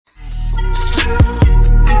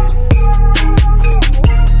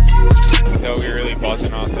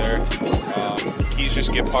buzzing out there. Keys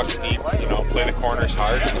just get pucks deep, play the corners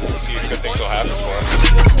hard, and see if good things will happen for us.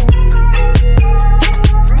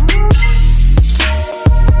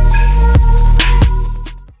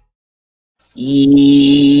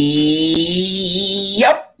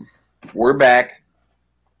 Yep, we're back.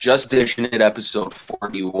 Just dishing it, episode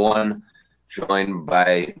 41, joined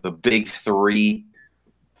by the big three,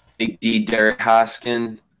 Big D, Derek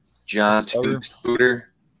Hoskin, John Scooter.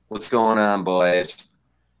 What's going on, boys?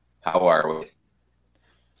 How are we?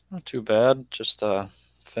 Not too bad. Just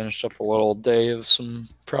finished up a little day of some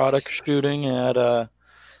product shooting at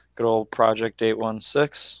good old Project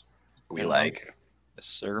 816. We like. Yes,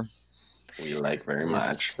 sir. We like very much.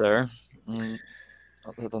 Yes, sir.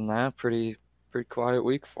 Other than that, pretty quiet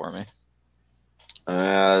week for me.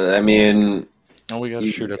 I mean... And we got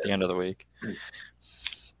to shoot at the end of the week.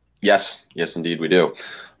 Yes, indeed, we do.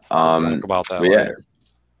 Talk about that later.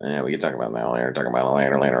 Yeah, we can talk about that later. Talk about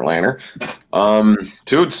it later.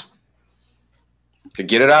 Toots,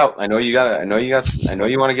 get it out. I know you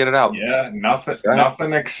want to get it out. Yeah,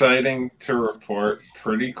 nothing exciting to report.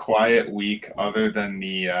 Pretty quiet week, other than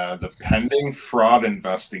the pending fraud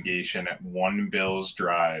investigation at One Bills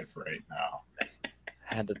Drive right now.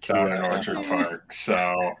 Had to down in Orchard Park.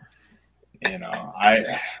 So, I don't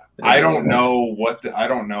know I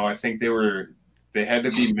don't know. I think they had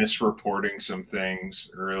to be misreporting some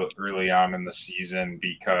things early on in the season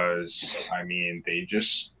because, they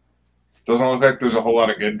just doesn't look like there's a whole lot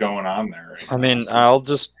of good going on there. Right now. I'll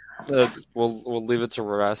just we'll leave it to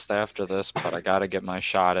rest after this, but I got to get my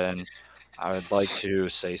shot in. I would like to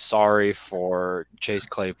say sorry for Chase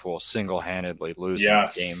Claypool single-handedly losing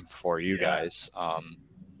the game for you guys.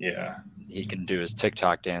 He can do his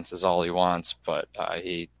TikTok dances all he wants, but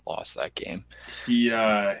he lost that game. He's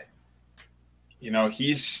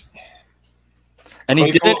and he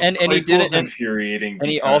didn't, and he didn't, infuriating, and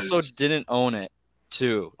he also didn't own it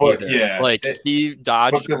too. But he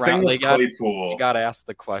dodged around. He got asked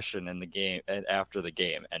the question in the game after the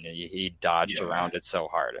game, and he dodged around it so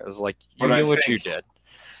hard. It was like you knew what you did.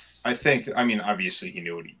 Obviously he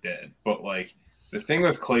knew what he did, but the thing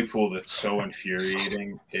with Claypool that's so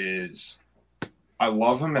infuriating is I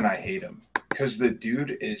love him and I hate him because the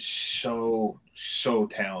dude is so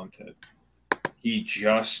talented. He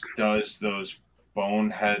just does those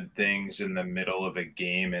bonehead things in the middle of a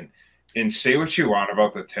game and say what you want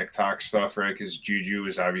about the TikTok stuff, right? Because Juju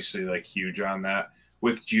is obviously huge on that.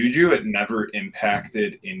 With Juju, it never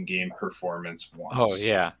impacted in-game performance once. Oh,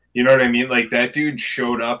 yeah. You know what I mean? That dude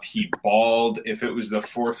showed up, he balled. If it was the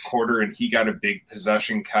fourth quarter and he got a big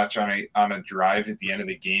possession catch on a drive at the end of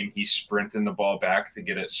the game, he's sprinting the ball back to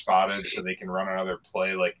get it spotted so they can run another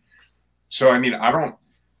play.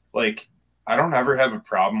 I don't ever have a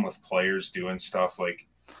problem with players doing stuff like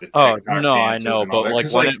the TikTok I know, but when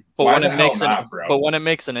it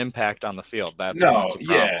makes an impact on the field, that's when it's a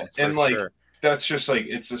problem. And sure. That's just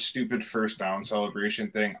it's a stupid first down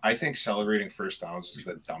celebration thing. I think celebrating first downs is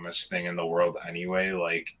the dumbest thing in the world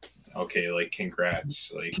anyway.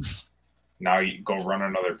 Congrats. Now you go run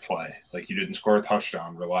another play. You didn't score a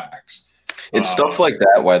touchdown. Relax. It's stuff like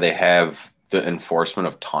that why they have the enforcement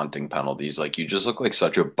of taunting penalties. You just look like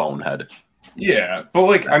such a bonehead. Yeah,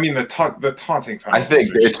 but the taunting penalties. I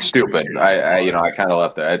think it's stupid. I kind of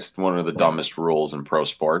left that. It's one of the dumbest rules in pro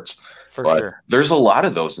sports. For sure. There's a lot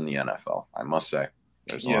of those in the NFL, I must say.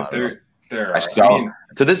 There's a lot of those. There are.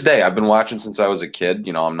 To this day, I've been watching since I was a kid.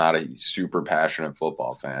 I'm not a super passionate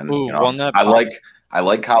football fan. I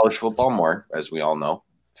like college football more, as we all know.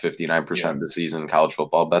 59% of the season college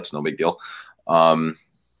football, that's no big deal.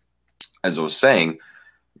 As I was saying,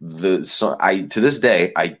 to this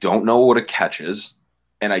day, I don't know what a catch is,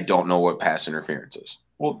 and I don't know what pass interference is.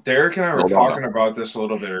 Well, Derek and I were talking about this a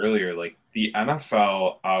little bit earlier. The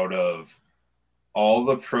NFL, out of all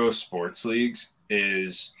the pro sports leagues,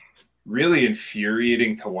 is really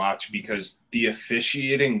infuriating to watch because the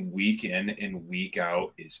officiating week in and week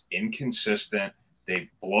out is inconsistent. They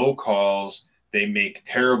blow calls. They make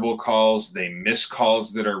terrible calls. They miss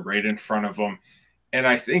calls that are right in front of them. And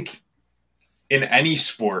I think in any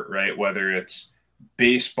sport, right, whether it's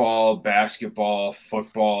baseball, basketball,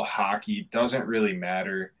 football, hockey, doesn't really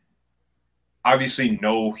matter. Obviously,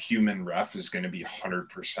 no human ref is going to be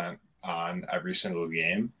 100% on every single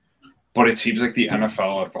game, but it seems like the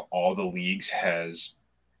NFL, out of all the leagues, has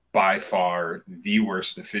by far the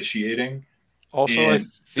worst officiating. Also, I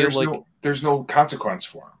feel there's no consequence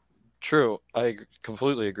for them. True, I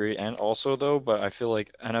completely agree. And also, though, but I feel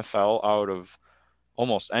like NFL, out of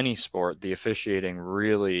almost any sport, the officiating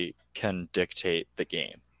really can dictate the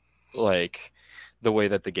game, the way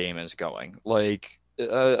that the game is going.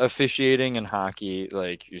 officiating in hockey,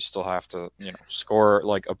 like you still have to, score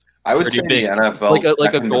like a. I would say big, the NFL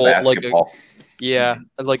like a goal, basketball.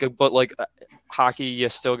 but hockey, you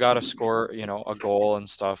still got to score, a goal and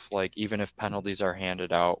stuff. Like even if penalties are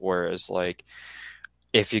handed out, whereas like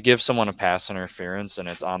if you give someone a pass interference and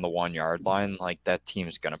it's on the 1 yard line, like that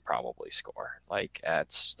team's gonna probably score. Like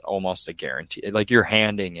that's almost a guarantee. Like you're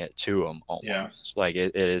handing it to them almost. Yeah. Like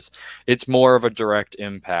it is. It's more of a direct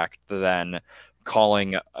impact than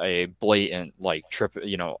calling a blatant like trip,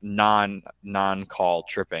 non-call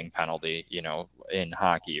tripping penalty, in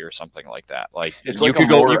hockey or something like that. Like you could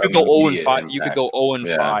go 0-5. You could go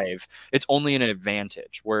 0-5. It's only an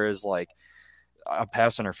advantage. Whereas like a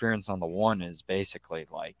pass interference on the 1 is basically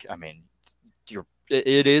like, I mean,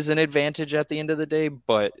 it is an advantage at the end of the day,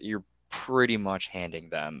 but you're pretty much handing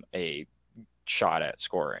them a shot at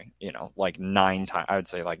scoring, like 9 times. I would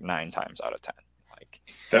say like 9 times out of 10. Like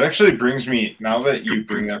that actually brings me, now that you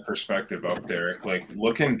bring that perspective up, Derek, like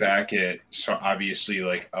looking back at, so obviously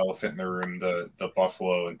like elephant in the room, the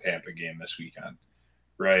Buffalo and Tampa game this weekend,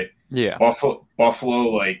 right? Yeah. Buffalo,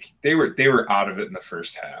 like they were out of it in the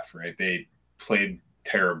first half, right? They played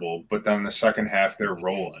terrible, but then the second half they're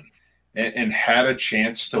rolling and had a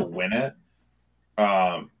chance to win it.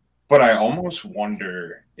 But I almost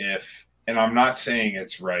wonder if, and I'm not saying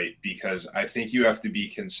it's right because I think you have to be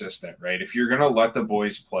consistent, right? If you're going to let the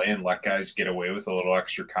boys play and let guys get away with a little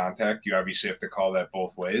extra contact, you obviously have to call that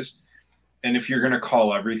both ways. And if you're going to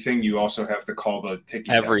call everything, you also have to call the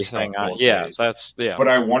ticky everything. Ways. That's. But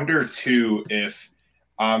I wonder too if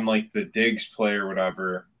on like the Diggs play or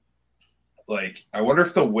whatever, like I wonder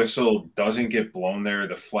if the whistle doesn't get blown there,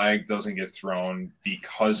 the flag doesn't get thrown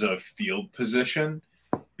because of field position,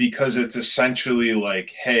 because it's essentially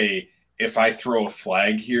like, hey, if I throw a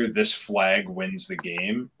flag here, this flag wins the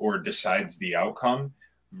game or decides the outcome,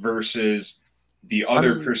 versus the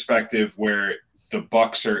other perspective where the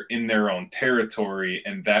Bucs are in their own territory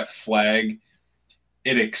and that flag,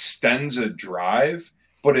 it extends a drive,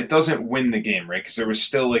 but it doesn't win the game, right? Because there was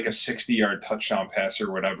still like a 60-yard touchdown pass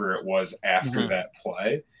or whatever it was after that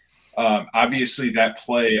play. Obviously, that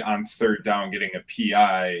play on third down, getting a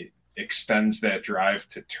PI, extends that drive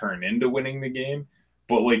to turn into winning the game.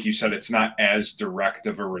 But like you said, it's not as direct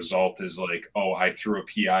of a result as like, oh, I threw a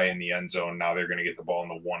PI in the end zone. Now they're going to get the ball in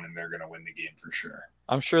the 1 and they're going to win the game for sure.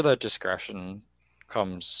 I'm sure that discretion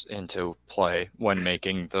comes into play when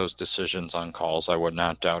making those decisions on calls. I would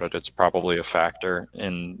not doubt it. It's probably a factor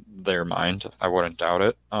in their mind. I wouldn't doubt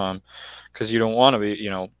it. Because you don't want to be,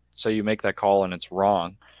 say you make that call and it's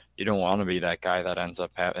wrong. You don't want to be that guy that ends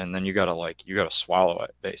up and then you gotta swallow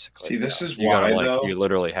it basically. See, this is why you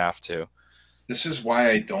literally have to. This is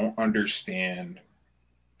why I don't understand,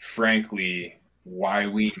 frankly, why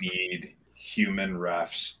we need human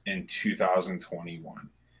refs in 2021.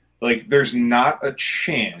 Like, there's not a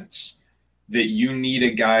chance that you need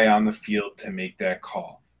a guy on the field to make that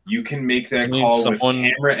call. You can make that call with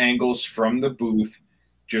camera angles from the booth,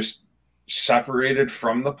 just separated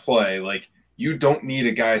from the play. Like, you don't need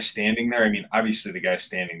a guy standing there. I mean, obviously the guy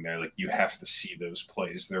standing there, like, you have to see those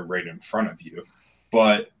plays. They're right in front of you.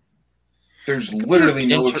 But there's literally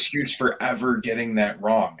no excuse for ever getting that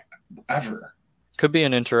wrong, ever. Could be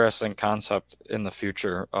an interesting concept in the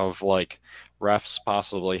future of like refs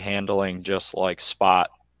possibly handling just like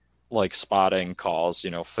spotting calls,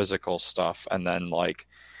 physical stuff, and then like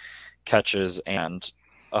catches and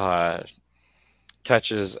like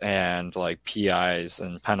PIs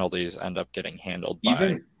and penalties end up getting handled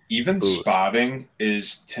even booth. Spotting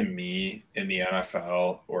is, to me, in the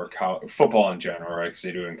NFL or football in general, right? Because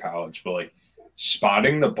they do it in college, but like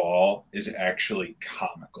spotting the ball is actually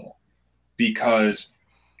comical because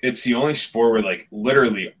it's the only sport where, like,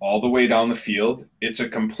 literally all the way down the field, it's a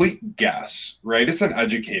complete guess, right? It's an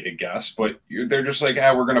educated guess, but they're just like,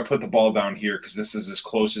 we're going to put the ball down here because this is as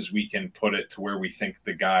close as we can put it to where we think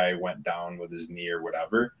the guy went down with his knee or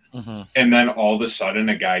whatever. Mm-hmm. And then all of a sudden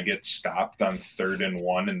a guy gets stopped on 3rd and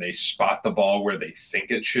 1 and they spot the ball where they think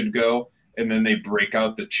it should go. And then they break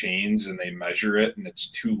out the chains and they measure it and it's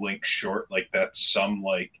 2 links short. Like, that's some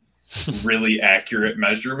like really accurate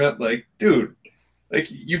measurement. Like, dude, like,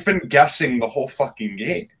 you've been guessing the whole fucking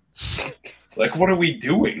game. Like, what are we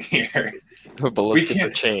doing here? But let's get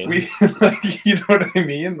the chains. You know what I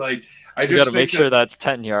mean? Like, I just got to make sure that's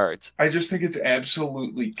 10 yards. I just think it's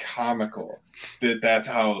absolutely comical that that's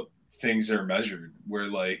how things are measured. Where,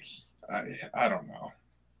 like, I don't know.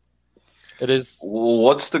 It is. Well,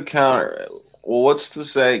 what's the counter? Well, what's to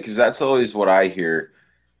say? Because that's always what I hear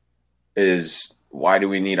is, why do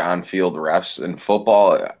we need on-field refs in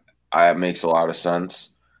football? It makes a lot of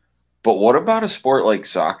sense. But what about a sport like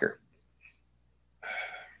soccer?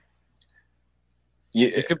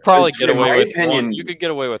 You could probably get away with one. You could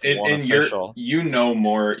get away with one official. You know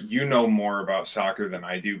more about soccer than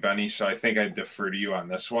I do, Benny. So I think I'd defer to you on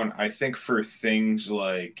this one. I think for things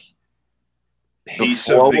like pace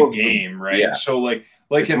of the game, right? Yeah. So like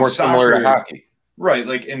it's in more soccer, similar to hockey. Right,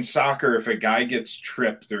 like in soccer, if a guy gets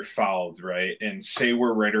tripped or fouled, right, and say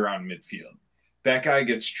we're right around midfield, that guy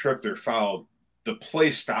gets tripped or fouled, the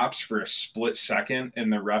play stops for a split second,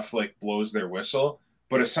 and the ref like blows their whistle.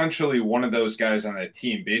 But essentially, one of those guys on that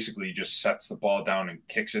team basically just sets the ball down and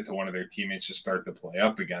kicks it to one of their teammates to start the play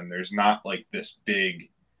up again. There's not like this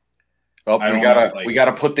big. Oh, we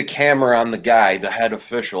gotta put the camera on the guy, the head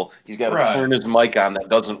official. He's got to turn his mic on. That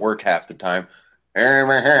doesn't work half the time.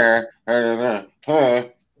 Oh,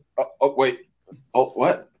 wait. Oh,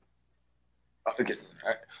 what? Okay.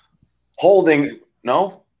 Holding.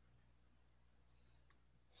 No.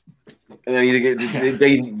 And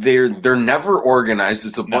then they're never organized.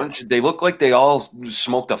 It's a bunch. They look like they all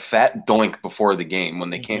smoked a fat doink before the game when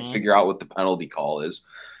they can't figure out what the penalty call is.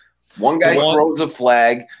 One guy throws a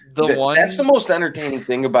flag. That's the most entertaining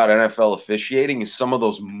thing about NFL officiating is some of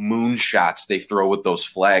those moonshots they throw with those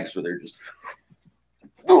flags where they're just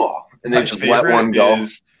and they just let one go.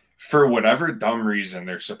 For whatever dumb reason,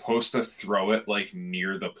 they're supposed to throw it like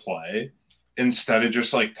near the play instead of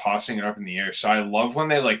just like tossing it up in the air. So I love when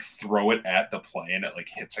they like throw it at the play and it like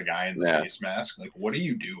hits a guy in the face mask. Like, what are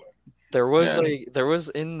you doing? There was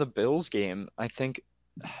in the Bills game, I think.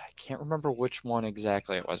 I can't remember which one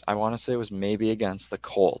exactly it was. I want to say it was maybe against the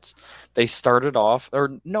Colts. They started off,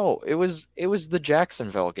 or no, it was the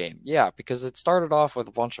Jacksonville game. Yeah, because it started off with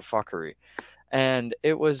a bunch of fuckery, and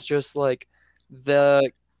it was just like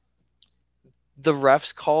the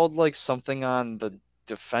refs called like something on the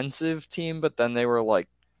defensive team, but then they were like,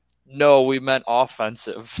 no, we meant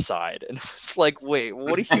offensive side. And it was like, wait,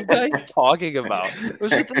 what are you guys talking about? It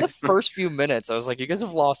was within the first few minutes. I was like, you guys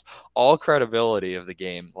have lost all credibility of the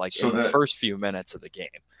game, like in the first few minutes of the game.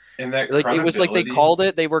 And that like it was like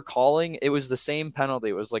they were calling it was the same penalty.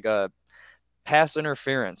 It was like a pass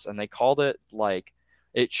interference, and they called it like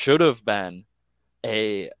it should have been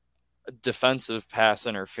a defensive pass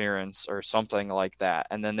interference or something like that.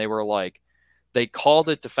 And then they were like, they called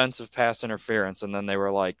it defensive pass interference, and then they were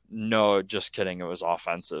like, no, just kidding. It was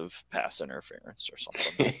offensive pass interference or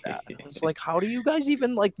something like that. It's like, how do you guys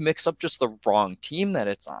even like mix up just the wrong team that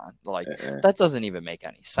it's on? Like, that doesn't even make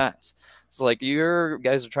any sense. It's like you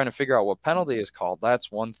guys are trying to figure out what penalty is called.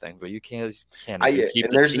 That's one thing, but you can't even keep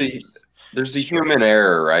there's the human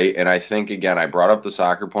error, right? And I think, again, I brought up the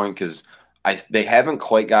soccer point because they haven't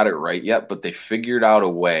quite got it right yet, but they figured out a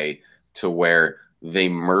way to where they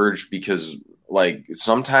merge because – like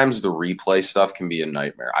sometimes the replay stuff can be a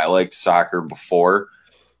nightmare. I liked soccer before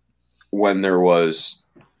when there was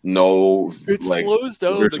no slows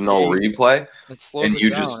down there's no replay. It slows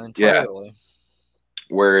it down entirely. Yeah.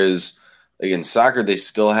 Whereas again, soccer they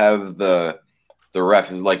still have the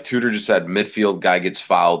ref. Like Tudor just said, midfield guy gets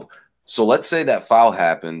fouled. So let's say that foul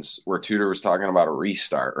happens where Tudor was talking about a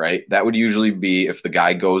restart, right? That would usually be if the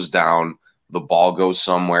guy goes down, the ball goes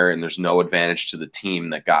somewhere, and there's no advantage to the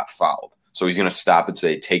team that got fouled. So he's going to stop and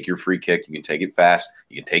say, take your free kick. You can take it fast.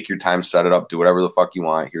 You can take your time, set it up, do whatever the fuck you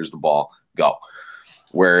want. Here's the ball. Go.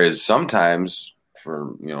 Whereas sometimes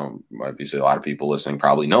for, obviously a lot of people listening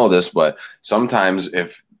probably know this, but sometimes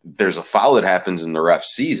if there's a foul that happens and the ref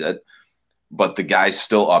sees it, but the guy's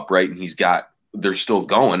still upright and they're still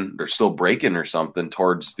going, they're still breaking or something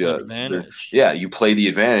towards the advantage. You play the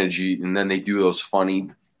advantage and then they do those funny,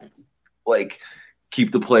 like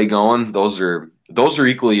keep the play going. Those are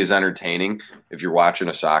equally as entertaining if you're watching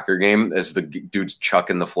a soccer game as the dudes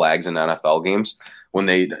chucking the flags in NFL games when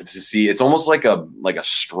it's almost like a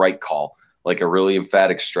strike call, like a really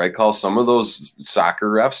emphatic strike call. Some of those soccer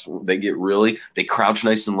refs, they crouch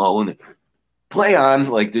nice and low and they play on.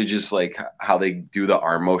 Like they're just like how they do the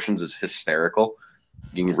arm motions is hysterical.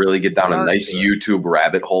 You can really get down a nice YouTube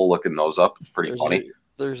rabbit hole looking those up. It's pretty funny.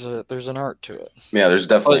 There's an art to it. Yeah, there's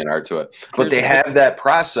definitely an art to it. But they have that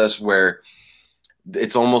process where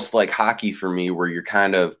it's almost like hockey for me where you're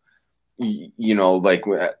kind of, like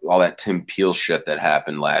all that Tim Peel shit that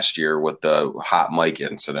happened last year with the hot mic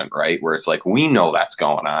incident, right? Where it's like, we know that's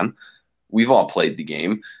going on. We've all played the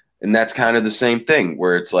game. And that's kind of the same thing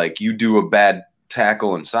where it's like you do a bad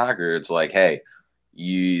tackle in soccer. It's like, hey,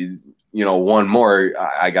 one more,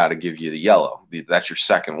 I got to give you the yellow that's your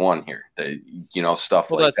second one here.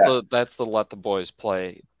 Stuff like that. That's the let the boys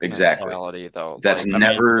play mentality, though. That's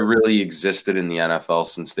never really existed in the NFL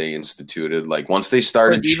since they instituted. Like once they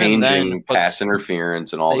started changing pass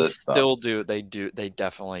interference and all this stuff. They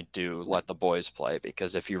definitely do let the boys play,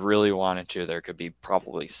 because if you really wanted to, there could be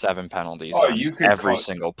probably 7 penalties on every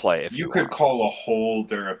single play. If you could call a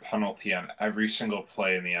hold or a penalty on every single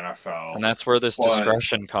play in the NFL, and that's where this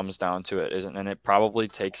discretion comes down to it, isn't? And it probably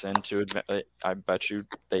takes into. I bet you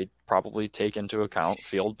they probably take into account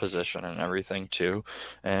field position and everything too,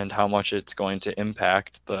 and how much it's going to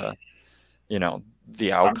impact the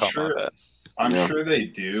outcome of it. I'm sure they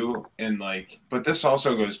do. And but this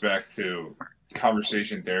also goes back to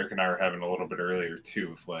conversation Derek and I were having a little bit earlier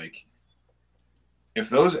too. If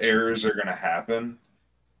those errors are going to happen,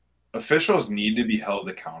 officials need to be held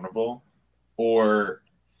accountable. What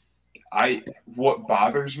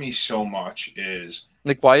bothers me so much is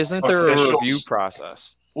why isn't there a review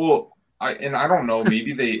process? Well, I don't know,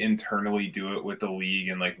 maybe they internally do it with the league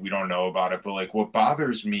and we don't know about it, but what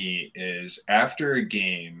bothers me is after a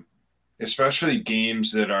game, especially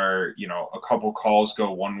games that are, a couple calls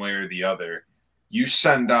go one way or the other, you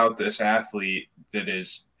send out this athlete that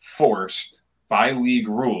is forced by league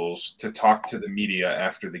rules to talk to the media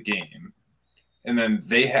after the game. And then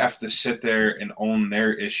they have to sit there and own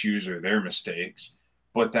their issues or their mistakes.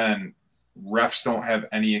 But then refs don't have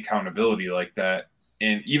any accountability like that.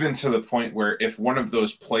 And even to the point where if one of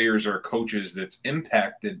those players or coaches that's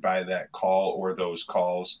impacted by that call or those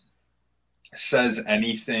calls says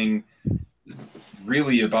anything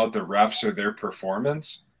really about the refs or their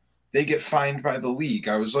performance, they get fined by the league.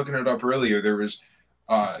 I was looking it up earlier. There was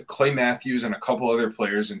Clay Matthews and a couple other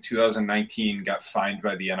players in 2019 got fined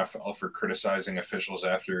by the NFL for criticizing officials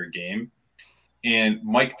after a game. And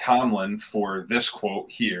Mike Tomlin, for this quote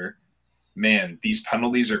here, "Man, these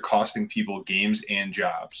penalties are costing people games and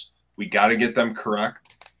jobs. We got to get them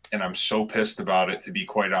correct, and I'm so pissed about it, to be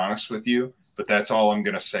quite honest with you, but that's all I'm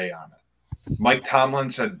going to say on it." Mike Tomlin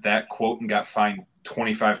said that quote and got fined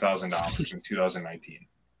 $25,000 in 2019.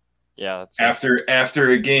 Yeah,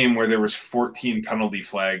 after a game where there was 14 penalty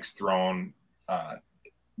flags thrown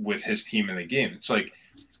with his team in the game. It's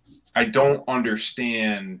I don't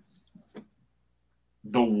understand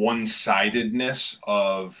the one-sidedness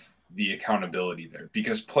of the accountability there,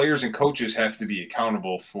 because players and coaches have to be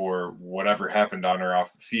accountable for whatever happened on or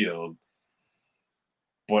off the field,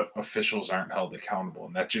 but officials aren't held accountable.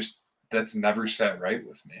 And that's never sat right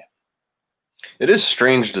with me. It is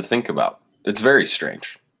strange to think about. It's very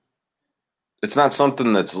strange. It's not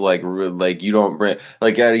something that's you don't bring,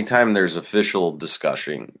 anytime there's official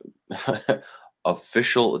discussing,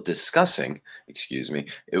 excuse me,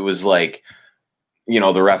 it was the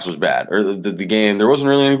refs was bad, or the game, there wasn't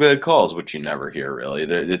really any bad calls, which you never hear really.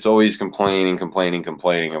 It's always complaining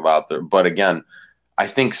about but again, I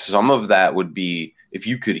think some of that would be if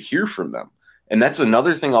you could hear from them. And that's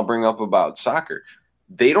another thing I'll bring up about soccer.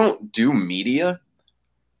 They don't do media.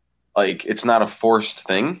 It's not a forced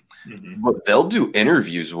thing, but they'll do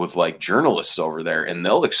interviews with journalists over there, and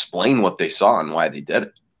they'll explain what they saw and why they did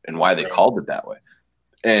it and why they called it that way.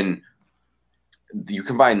 And you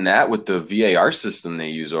combine that with the VAR system they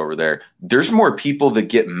use over there, there's more people that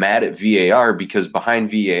get mad at VAR because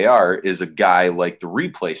behind VAR is a guy like the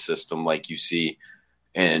replay system you see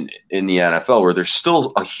in the NFL, where there's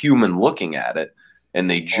still a human looking at it and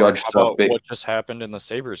they judge stuff. What just happened in the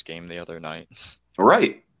Sabres game the other night?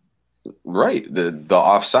 Right. The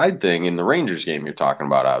offside thing in the Rangers game you're talking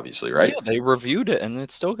about, obviously, right? Yeah, they reviewed it and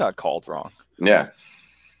it still got called wrong. Yeah.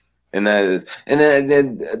 And then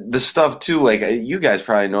the stuff too, you guys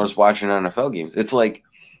probably noticed watching NFL games. It's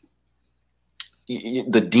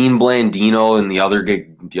the Dean Blandino and the other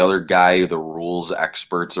guy, the rules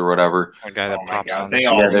experts or whatever. A guy that pops on.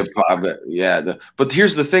 But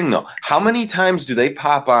here's the thing, though. How many times do they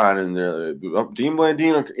pop on and they're Dean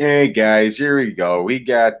Blandino? Hey guys, here we go. We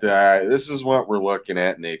got this is what we're looking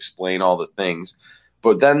at, and they explain all the things.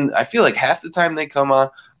 But then I feel half the time they come on,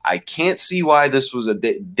 I can't see why this was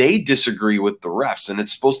they disagree with the refs, and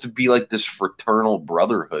it's supposed to be this fraternal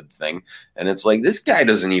brotherhood thing. And it's this guy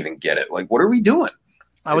doesn't even get it. What are we doing?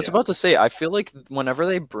 I was about to say, I feel whenever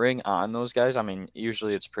they bring on those guys, I mean,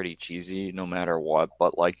 usually it's pretty cheesy no matter what,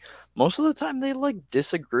 but most of the time they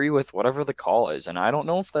disagree with whatever the call is. And I don't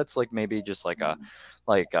know if that's maybe just they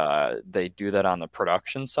do that on the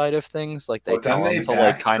production side of things. They tell them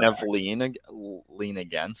to kind of lean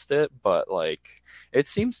against it, but it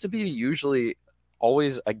seems to be usually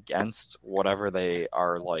always against whatever they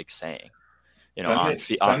are saying, on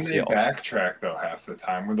field. They backtrack though half the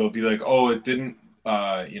time, where they'll be oh, it didn't,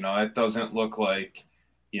 it doesn't look like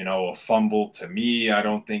a fumble to me. I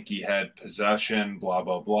don't think he had possession, blah,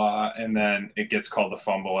 blah, blah. And then it gets called a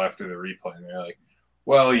fumble after the replay. And they're like,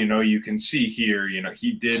 well, you can see here,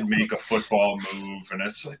 he did make a football move. And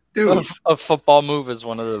it's like, dude. A football move is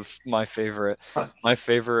one of my favorite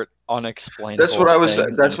unexplainable. That's what I was saying.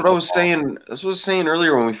 That's what I was saying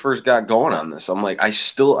earlier when we first got going on this. I'm like, I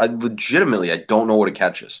legitimately, I don't know what a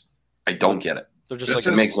catch is. I don't get it. They're just like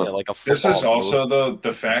a football. This is also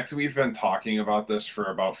the fact that we've been talking about this for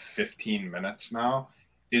about 15 minutes now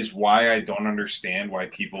is why I don't understand why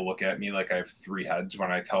people look at me like I have three heads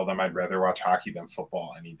when I tell them I'd rather watch hockey than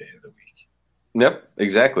football any day of the week. Yep,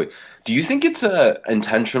 exactly. Do you think it's a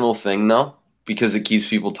intentional thing though? Because it keeps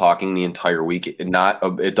people talking the entire week.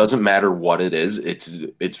 It doesn't matter what it is. It's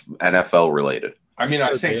NFL related. I mean,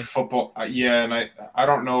 I think football, yeah, and I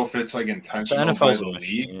don't know if it's like intentional by the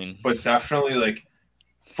league, but definitely like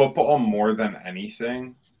football more than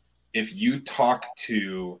anything. If you talk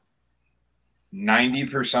to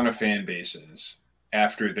 90% of fan bases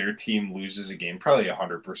after their team loses a game, probably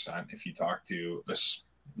 100% if you talk to a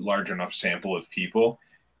large enough sample of people,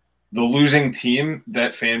 the losing team,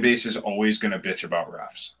 that fan base is always going to bitch about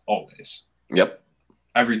refs. Always. Yep.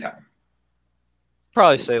 Every time.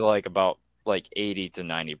 Probably say about 80 to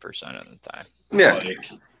 90% of the time. Yeah.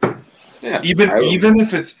 Yeah. Even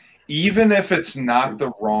if it's not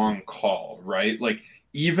the wrong call, right? Like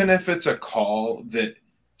even if it's a call that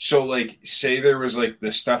say there was the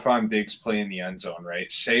Stephon Diggs play in the end zone,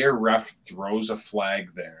 right? Say a ref throws a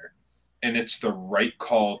flag there and it's the right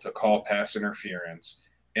call to call pass interference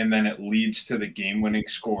and then it leads to the game-winning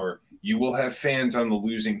score. You will have fans on the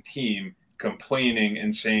losing team complaining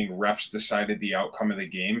and saying refs decided the outcome of the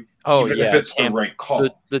game, even if it's the right call.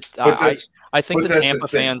 I think the Tampa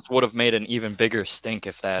fans would have made an even bigger stink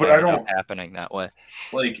if that ended up happening that way.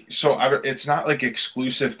 It's not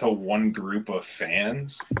exclusive to one group of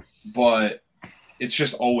fans, but it's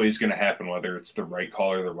just always going to happen whether it's the right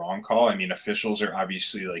call or the wrong call. I mean, officials are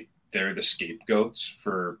obviously they're the scapegoats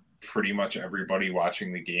for pretty much everybody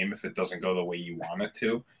watching the game if it doesn't go the way you want it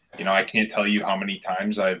to. I can't tell you how many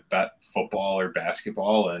times I've bet football or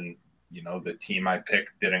basketball and, the team I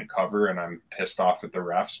picked didn't cover and I'm pissed off at the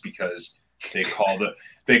refs because they call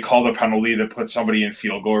the penalty that put somebody in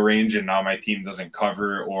field goal range and now my team doesn't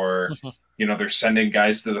cover or, they're sending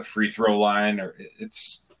guys to the free throw line or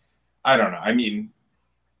I don't know. I mean,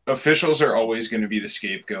 officials are always going to be the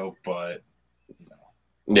scapegoat, but.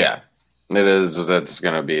 Yeah, it is. That's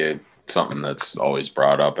going to be something that's always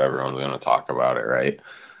brought up. Everyone's going to talk about it, right?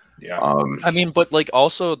 Yeah. I mean, but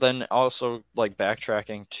also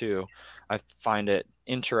backtracking too, I find it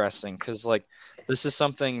interesting because this is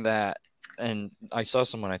something that, and I saw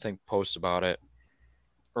someone I think post about it,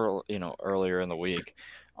 earlier in the week,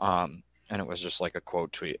 and it was just a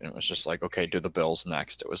quote tweet, and it was just okay, do the Bills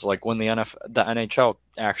next. It was when the NHL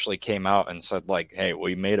actually came out and said hey,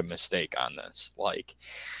 we made a mistake on this.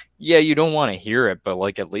 Yeah, you don't want to hear it, but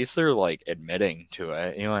at least they're admitting to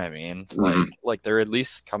it. You know what I mean? Mm-hmm. They're at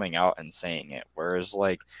least coming out and saying it. Whereas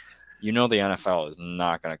the NFL is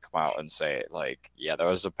not going to come out and say yeah, that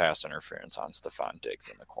was a pass interference on Stephon Diggs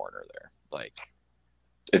in the corner there.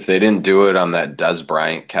 If they didn't do it on that Dez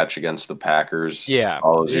Bryant catch against the Packers,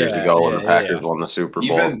 all those years ago when the Packers won the Super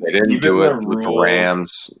Bowl, they didn't do it with the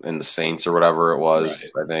Rams and the Saints or whatever it was.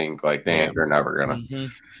 Right. I think they're never gonna.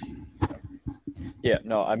 Mm-hmm. Yeah,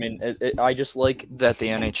 no, I mean, I just like that the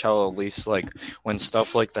NHL at least when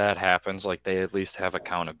stuff like that happens, they at least have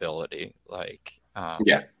accountability.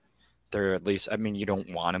 They're at least. I mean, you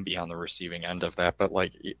don't want to be on the receiving end of that, but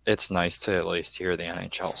it's nice to at least hear the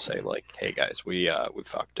NHL say "Hey guys, we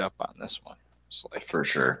fucked up on this one." It's for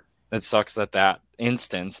sure. It sucks that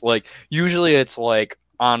instance. Usually it's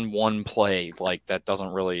on one play that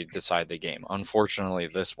doesn't really decide the game. Unfortunately,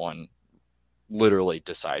 this one literally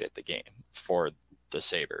decided the game for the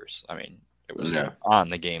Sabres. I mean, it was on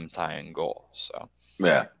the game tying goal. So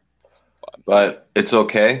yeah, but it's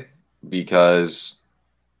okay because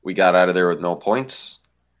we got out of there with no points.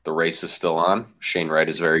 The race is still on. Shane Wright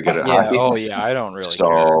is very good at hockey. Oh yeah, I don't really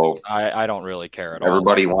care. I don't really care at all.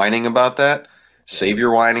 Everybody whining about that. Save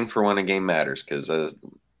your whining for when a game matters, because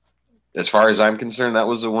as far as I'm concerned, that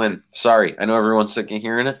was a win. Sorry, I know everyone's sick of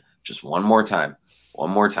hearing it. Just one more time. All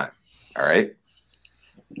right.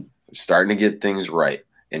 Starting to get things right.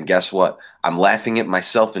 And guess what? I'm laughing at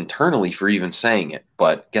myself internally for even saying it.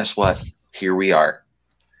 But guess what? Here we are.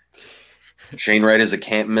 Shane Wright is a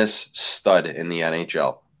can't-miss stud in the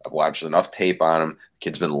NHL. I've watched enough tape on him.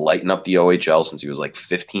 Kid's been lighting up the OHL since he was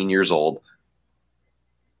 15 years old.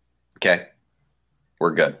 Okay.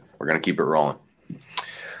 We're good. We're going to keep it rolling.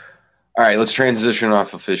 All right, let's transition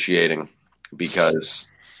off officiating because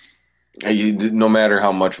No matter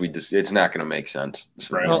how much it's not going to make sense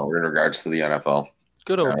in regards to the NFL.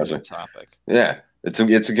 Good opening topic. Yeah, it's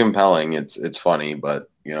a compelling. It's funny, but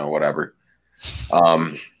whatever.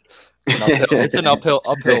 It's an uphill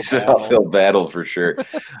it's battle. An uphill battle for sure.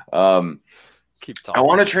 Keep talking. I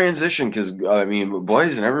want to transition because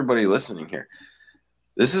boys and everybody listening here,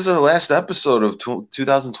 this is our last episode of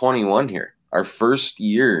 2021 here. Our first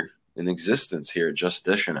year in existence here at Just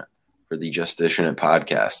Dishing It for the Just Dishing It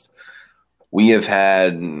podcast. We have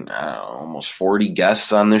had almost 40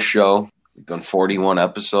 guests on this show. We've done 41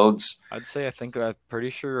 episodes. I'm pretty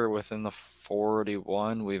sure within the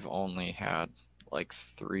 41, we've only had like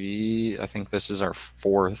 3. I think this is our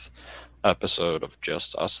 4th episode of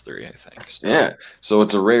just us 3, I think. So. Yeah. So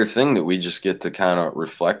it's a rare thing that we just get to kind of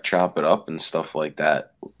reflect, chop it up and stuff like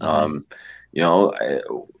that. Go,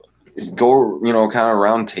 kind of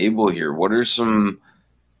round table here. What are some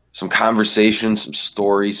conversations, some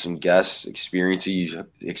stories, some guests,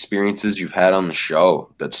 experiences you've had on the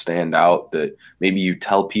show that stand out that maybe you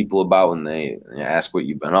tell people about when they ask what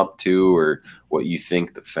you've been up to or what you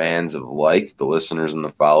think the fans have liked, the listeners and the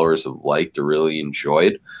followers have liked or really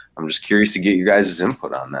enjoyed? I'm just curious to get your guys'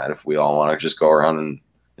 input on that if we all want to just go around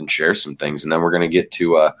and share some things. And then we're going to get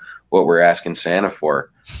to what we're asking Santa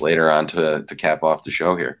for later on to cap off the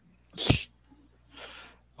show here.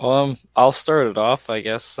 I'll start it off, I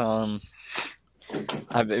guess. I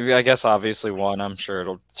guess obviously one, I'm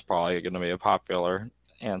sure it's probably going to be a popular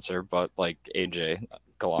answer, but like AJ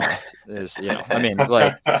Gallant is, but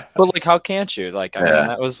how can't you? Mean,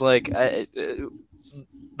 that was the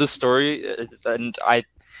story, and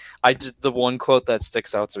the one quote that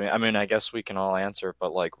sticks out to me. I mean, I guess we can all answer,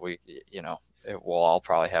 but we'll all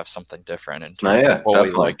probably have something different in terms of what we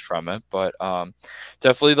liked from it. But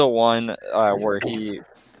definitely the one where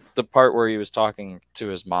the part where he was talking to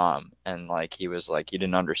his mom and he was he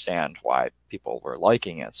didn't understand why people were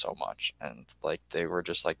liking it so much. And they were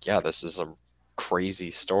just yeah, this is a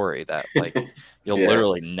crazy story that you'll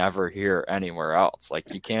literally never hear anywhere else.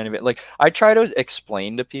 You can't even I try to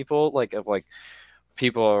explain to people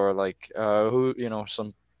people are who,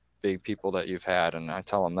 some big people that you've had. And I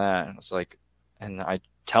tell them that, and it's and I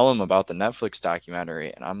tell them about the Netflix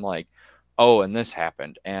documentary and I'm oh, and this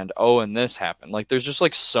happened, and oh, and this happened. There's just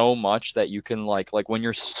so much that you can when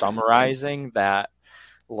you're summarizing that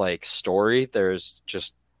story, there's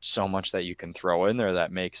just so much that you can throw in there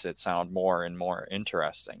that makes it sound more and more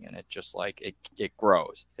interesting, and it just it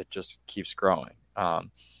grows. It just keeps growing.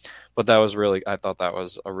 But that was I thought that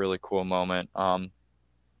was a really cool moment. A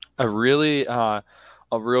real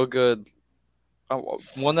good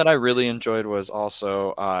one that I really enjoyed was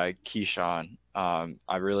also Keyshawn.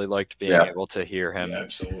 I really liked being able to hear him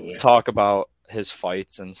talk about his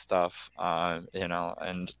fights and stuff, and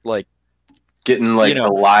getting the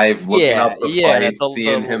live looking up the fight,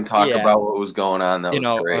 seeing him talk about what was going on. That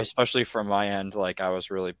was great. Especially from my end, I was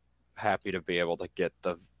really happy to be able to get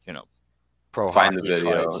the pro hockey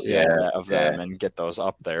fights of them and get those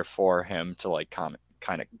up there for him to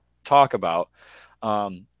kind of talk about.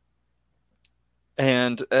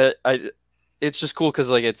 And it's just cool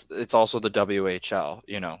because it's also the WHL,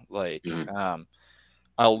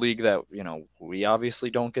 a league that we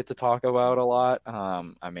obviously don't get to talk about a lot.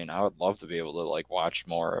 I mean, I would love to be able to watch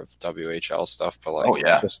more of WHL stuff, but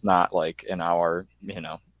it's just not in our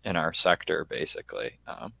in our sector basically.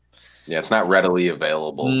 It's not readily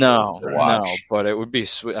available. No, but it would be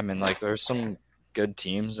sweet. I mean, there's some good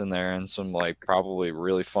teams in there and some probably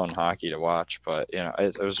really fun hockey to watch, but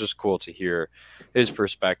it was just cool to hear his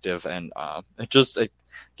perspective, and it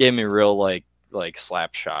gave me real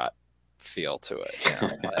slap shot feel to it.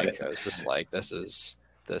 It was just this is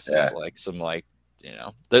some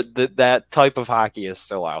that type of hockey is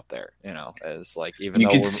still out there, as even you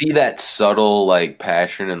could see that subtle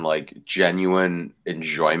passion and genuine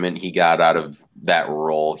enjoyment he got out of that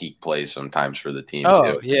role he plays sometimes for the team.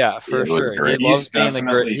 Oh too. Yeah, for sure. He loves being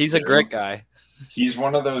he's a great guy. He's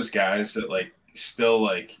one of those guys that still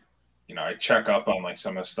I check up on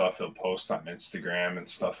some of the stuff he'll post on Instagram and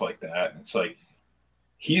stuff like that. And it's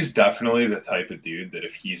he's definitely the type of dude that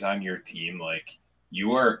if he's on your team,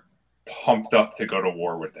 you are pumped up to go to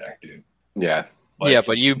war with that dude. Yeah.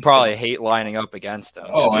 But you probably hate lining up against him.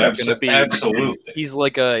 Oh, absolutely. He's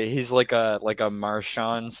like a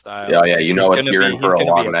Marchand style. Yeah, what you're in for a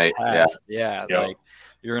long night. Yeah.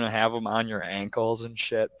 You're gonna have him on your ankles and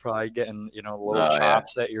shit, probably getting little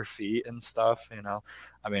chops at your feet and stuff.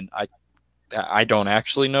 I mean, I don't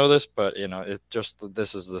actually know this, but it just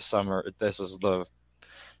this is the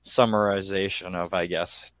summarization of, I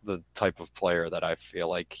guess, the type of player that I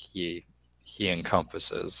feel he he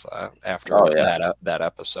encompasses after that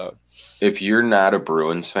episode. If you're not a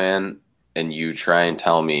Bruins fan and you try and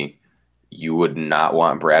tell me you would not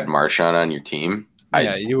want Brad Marchand on your team,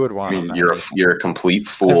 you would want him. You're a complete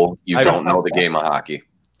fool. You don't know the game of hockey.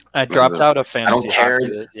 I dropped out of fantasy.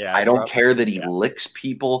 I don't care that he licks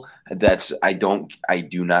people. I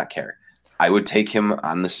do not care. I would take him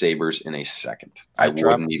on the Sabres in a second. I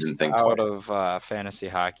wouldn't even think out of fantasy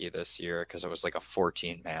hockey this year because it was like a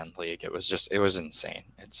 14-man league. It was insane.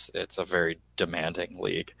 It's a very demanding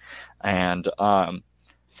league, and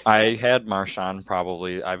I had Marchand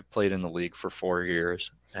probably. I've played in the league for 4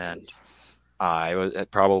 years, and I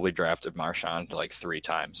probably drafted Marchand like 3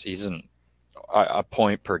 times. He's a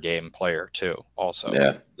point per game player too. Also,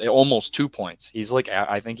 almost 2 points. He's like,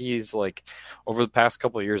 I think he's like, over the past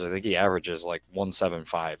couple of years, I think he averages like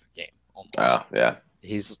 1.75 a game. Almost. Oh yeah,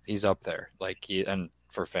 he's up there. Like and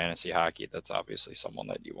for fantasy hockey, that's obviously someone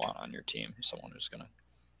that you want on your team. Someone who's gonna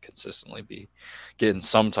consistently be getting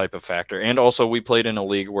some type of factor. And also, we played in a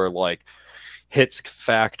league where like hits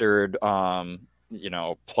factored,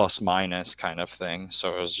 plus minus kind of thing.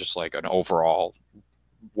 So it was just like an overall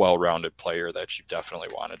well-rounded player that you definitely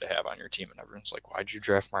wanted to have on your team. And everyone's like, why'd you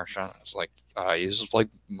draft Marchand? I was like, he's like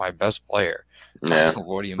my best player. Yeah.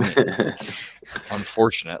 What do you mean?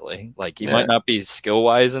 Unfortunately, like he might not be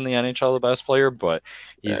skill-wise in the NHL the best player, but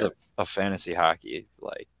he's a fantasy hockey.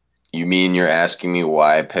 Like, you mean you're asking me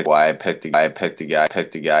why I picked a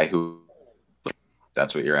guy who,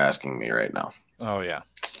 that's what you're asking me right now. Oh yeah.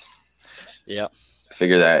 Yeah.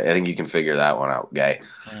 Figure that. I think you can figure that one out, guy.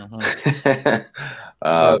 Mm-hmm.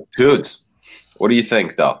 Toots, what do you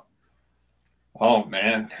think, though? Oh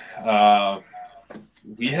man,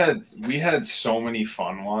 we had so many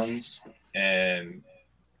fun ones, and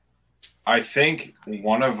I think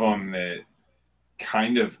one of them that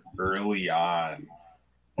kind of early on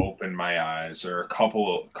opened my eyes, or a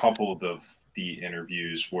couple of the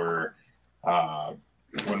interviews were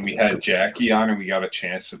when we had Jackie on and we got a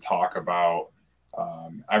chance to talk about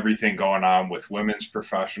everything going on with women's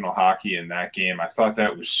professional hockey in that game. I thought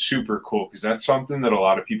that was super cool because that's something that a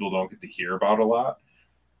lot of people don't get to hear about a lot.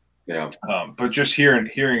 Yeah. But just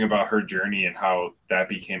hearing about her journey and how that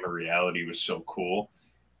became a reality was so cool.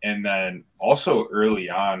 And then also early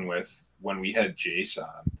on with when we had Jason,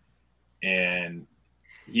 and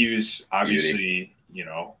he was obviously,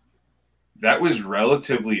 that was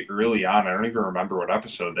relatively early on. I don't even remember what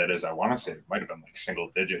episode that is. I want to say it might have been like single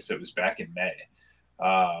digits. It was back in May.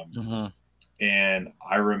 And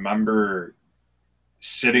I remember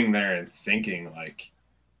sitting there and thinking like,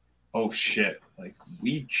 oh shit, like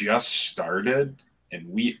we just started and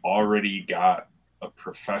we already got a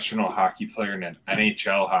professional hockey player and an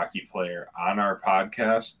NHL hockey player on our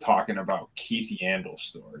podcast talking about Keith Yandle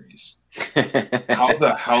stories. How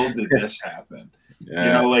the hell did this happen?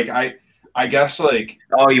 Yeah. I guess like,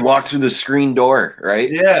 oh, you walked through the screen door, right?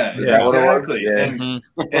 Yeah, exactly. Yeah.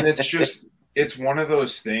 And it's one of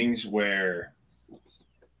those things where,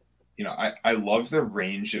 I love the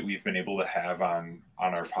range that we've been able to have on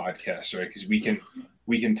our podcast, right? Because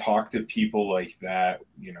we can talk to people like that,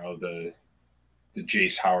 the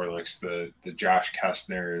Jace Howerlicks, the Josh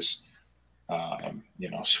Kestners,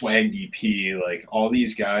 Swag DP, like all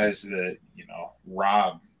these guys that,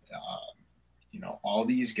 Rob, all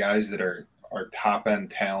these guys that are top end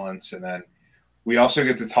talents. And then we also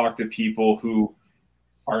get to talk to people who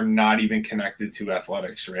are not even connected to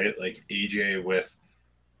athletics, right? Like AJ with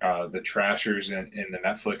the Trashers in the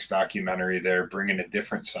Netflix documentary, they're bringing a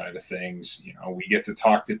different side of things. We get to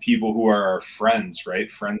talk to people who are our friends, right?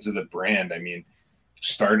 Friends of the brand. I mean,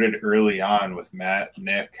 started early on with Matt,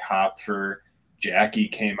 Nick, Hopfer, Jackie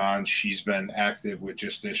came on. She's been active with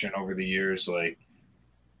Justician over the years. Like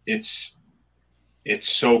it's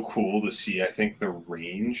so cool to see, I think, the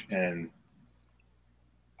range. And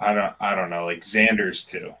I don't know, like Xander's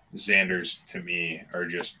too. Xander's to me are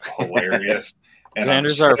just hilarious. And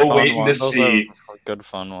Xander's are fun ones. Those are good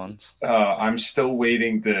fun ones. I'm still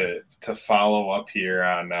waiting to follow up here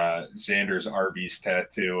on Xander's Arby's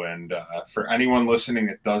tattoo. And for anyone listening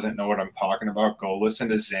that doesn't know what I'm talking about, go listen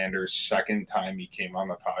to Xander's second time he came on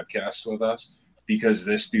the podcast with us, because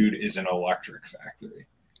this dude is an electric factory.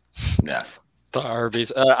 Yeah. The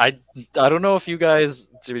Arby's. I don't know if you guys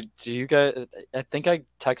do you guys. I think I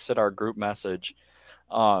texted our group message.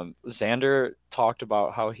 Xander talked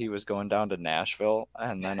about how he was going down to Nashville,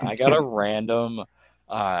 and then I got a random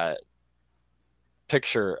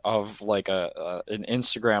picture of like an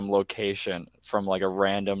Instagram location from like a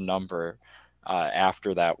random number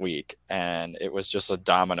after that week, and it was just a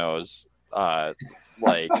Domino's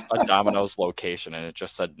like a Domino's location, and it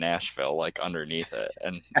just said Nashville like underneath it,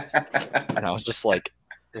 and I was just like,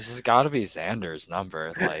 this has got to be Xander's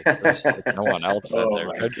number. Like, there's like no one else that there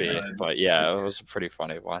could be. But yeah, it was a pretty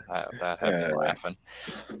funny one. That had me laughing.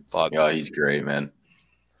 But yeah, he's great, man.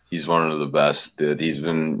 He's one of the best, dude. He's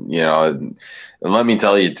been, and let me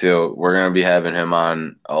tell you too, we're gonna be having him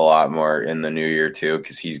on a lot more in the new year too,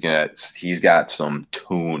 because he's got some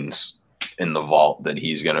tunes in the vault that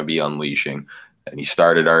he's gonna be unleashing, and he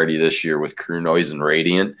started already this year with Crew Noise and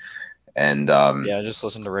Radiant, and yeah, I just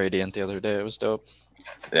listened to Radiant the other day. It was dope.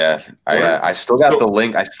 Yeah, I still got the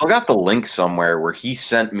link. I still got the link somewhere where he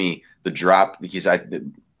sent me the drop, because I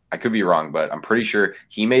could be wrong, but I'm pretty sure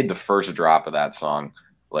he made the first drop of that song.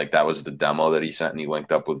 Like, that was the demo that he sent, and he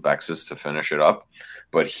linked up with Vexus to finish it up.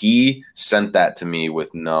 But he sent that to me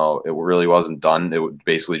with it really wasn't done. It was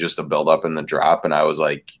basically just a build up and the drop. And I was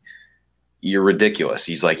like, you're ridiculous.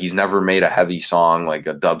 He's like, he's never made a heavy song, like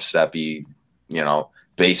a dubsteppy,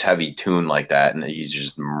 bass heavy tune like that. And he's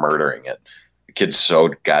just murdering it. The kid's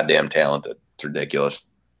so goddamn talented. It's ridiculous.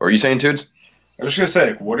 What are you saying, Toots? I was just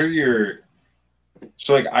going to say, what are your –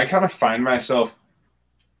 so, like, I kind of find myself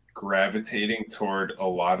gravitating toward a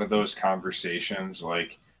lot of those conversations,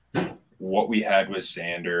 like what we had with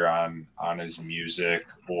Xander on his music,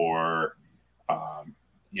 or,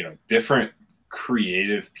 different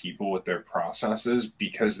creative people with their processes,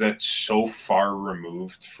 because that's so far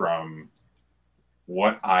removed from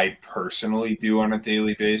what I personally do on a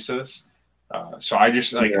daily basis. So I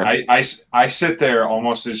just like I sit there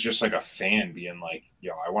almost as just like a fan, being like,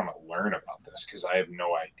 I want to learn about this because I have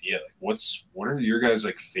no idea. Like, what are your guys'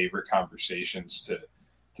 like favorite conversations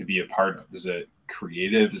to be a part of? Is it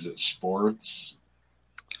creative? Is it sports?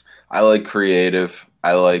 I like creative.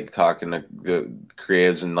 I like talking to the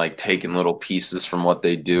creatives and like taking little pieces from what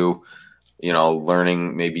they do.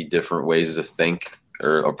 Learning maybe different ways to think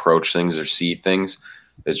or approach things or see things.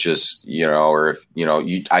 It's just, or if,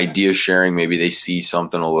 you idea sharing, maybe they see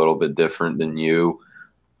something a little bit different than you.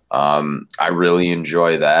 I really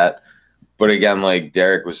enjoy that. But again, like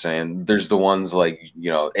Derek was saying, there's the ones like,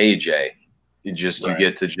 AJ, you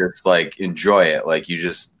get to just like enjoy it. Like, you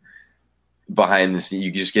just behind the scene,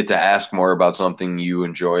 you just get to ask more about something you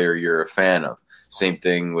enjoy or you're a fan of. Same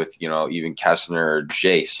thing with, even Kessner or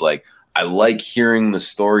Jace. Like, I like hearing the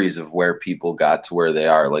stories of where people got to where they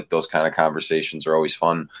are. Like, those kind of conversations are always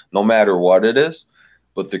fun, no matter what it is.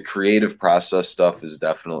 But the creative process stuff is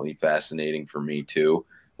definitely fascinating for me too,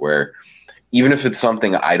 where even if it's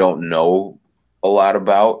something I don't know a lot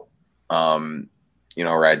about,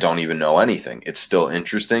 or I don't even know anything, it's still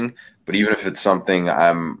interesting. But even if it's something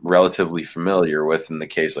I'm relatively familiar with, in the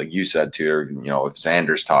case, like you said, too, or, if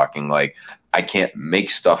Xander's talking, like, I can't make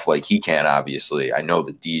stuff like he can, obviously. I know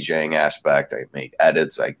the DJing aspect. I make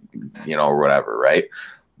edits, or whatever, right?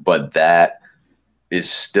 But that is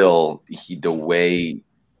still, the way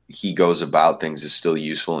he goes about things is still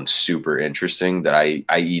useful and super interesting, that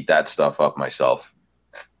I eat that stuff up myself.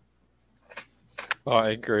 Oh, I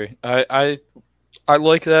agree. I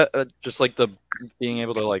like that, just like the being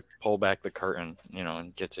able to like pull back the curtain,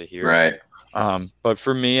 and get to hear. Right. But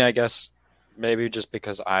for me, I guess maybe just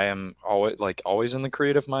because I am always in the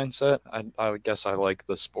creative mindset, I guess I like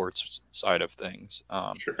the sports side of things.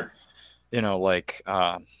 Sure. Like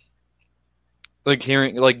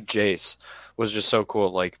hearing like Jace was just so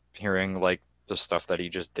cool. Like hearing like the stuff that he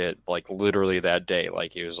just did, like literally that day.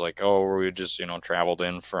 Like he was like, oh, we just traveled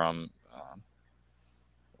in from.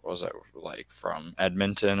 What was it, like from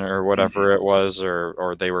Edmonton or whatever it was,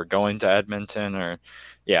 or they were going to Edmonton, or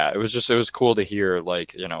it was cool to hear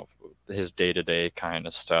like his day-to-day kind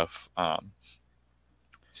of stuff,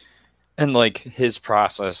 and like his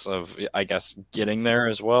process of, I guess, getting there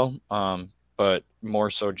as well, but more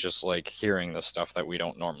so just like hearing the stuff that we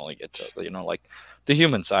don't normally get to, like the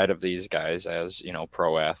human side of these guys as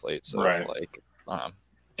pro athletes, of, right. Like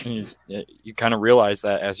you kind of realize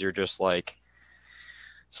that as you're just like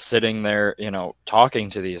sitting there, talking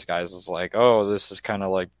to these guys, is like, oh, this is kind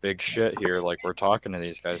of like big shit here. Like, we're talking to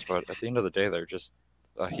these guys, but at the end of the day, they're just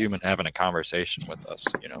a human having a conversation with us,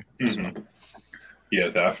 Mm-hmm. So. Yeah,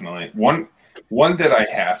 definitely. One that I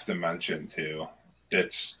have to mention too,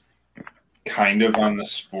 that's kind of on the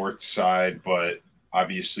sports side, but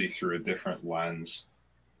obviously through a different lens.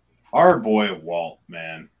 Our boy Walt,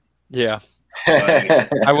 man. Yeah.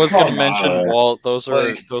 I was going to mention Walt. Those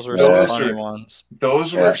are some funny ones.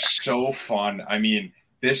 Those were so fun. I mean,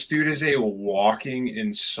 this dude is a walking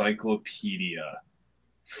encyclopedia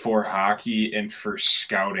for hockey and for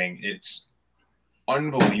scouting. It's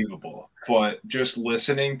unbelievable. But just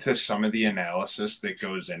listening to some of the analysis that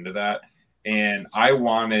goes into that, And I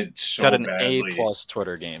wanted so got an badly. A+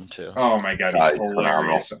 Twitter game too. Oh my God, he's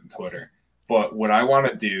hilarious on Twitter. But what I want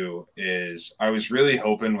to do is, I was really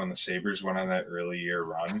hoping when the Sabres went on that early year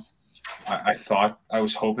run, I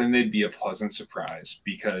was hoping they'd be a pleasant surprise,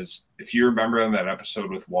 because if you remember on that episode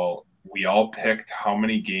with Walt, we all picked how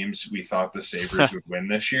many games we thought the Sabres would win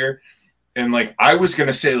this year. And like, I was going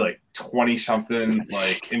to say like 20 something,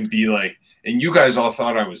 like, and be like, and you guys all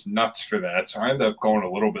thought I was nuts for that. So I ended up going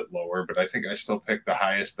a little bit lower, but I think I still picked the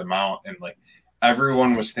highest amount. And like,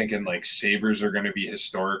 everyone was thinking like Sabres are going to be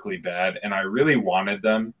historically bad. And I really wanted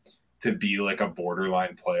them to be like a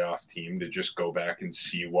borderline playoff team, to just go back and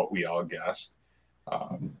see what we all guessed.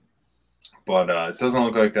 But it doesn't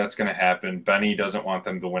look like that's going to happen. Benny doesn't want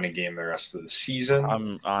them to win a game the rest of the season.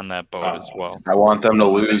 I'm on that boat as well. I want them to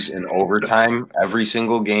lose in overtime every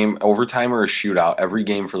single game, overtime or a shootout, every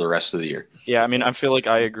game for the rest of the year. Yeah, I mean, I feel like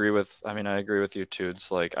I agree with you too.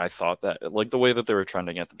 It's like, I thought that, like, the way that they were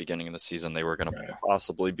trending at the beginning of the season, they were going to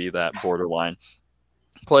possibly be that borderline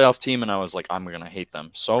playoff team, and I was like, I'm going to hate them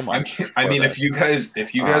so much. I mean, if you guys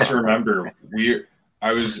remember,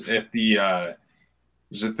 I was at the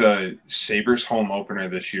Sabres home opener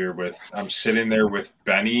this year I'm sitting there with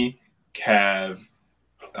Benny, Kev,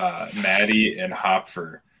 Maddie, and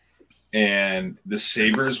Hopfer. And the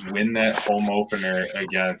Sabres win that home opener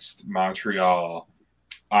against Montreal.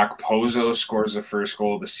 Okposo scores the first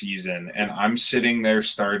goal of the season, and I'm sitting there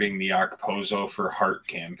starting the Okposo for Hart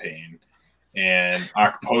campaign. And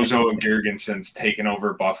Okposo and Girgensons taking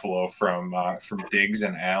over Buffalo from Diggs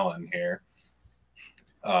and Allen here.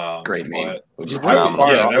 Great meme. You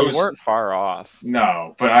weren't far off.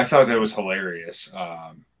 No, but I thought that was hilarious.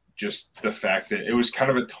 Just the fact that it was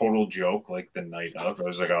kind of a total joke, like the night of. I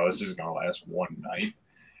was like, oh, this is going to last one night.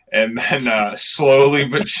 And then slowly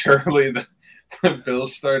but surely the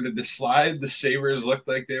Bills started to slide. The Sabres looked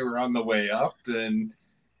like they were on the way up. And,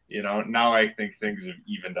 you know, now I think things have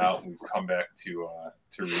evened out and we've come back to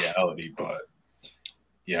reality. But,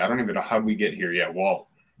 yeah, I don't even know how we get here yet.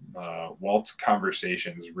 Walt's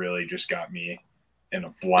conversations really just got me in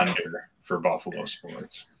a blender for Buffalo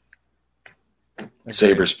sports.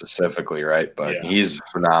 Sabres specifically, right? But he's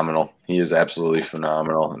phenomenal. He is absolutely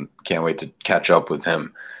phenomenal, and can't wait to catch up with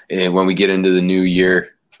him. And when we get into the new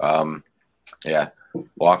year,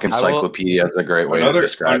 Walk Encyclopedia is a great way to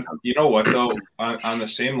describe him. You know what, though? On the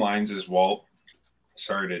same lines as Walt,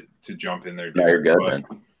 sorry to jump in there. No, you're good, man.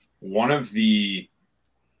 One of the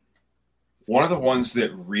ones that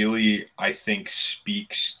really, I think,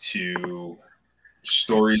 speaks to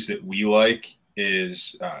stories that we like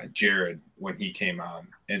is Jared, when he came on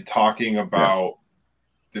and talking about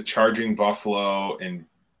the Charging Buffalo and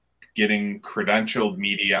getting credentialed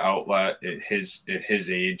media outlet at his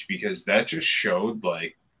age, because that just showed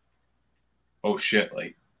like, oh shit,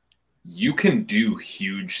 like you can do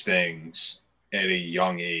huge things at a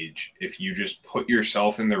young age if you just put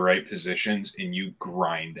yourself in the right positions and you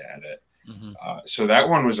grind at it. Mm-hmm. So that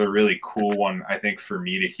one was a really cool one, I think, for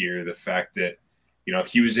me to hear, the fact that, you know,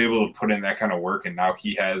 he was able to put in that kind of work, and now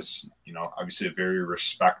he has, you know, obviously a very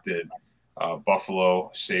respected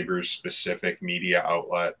Buffalo Sabres specific media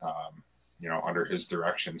outlet, you know, under his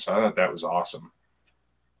direction. So I thought that was awesome.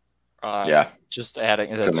 Just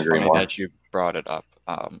adding, that's funny that you brought it up,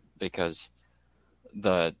 because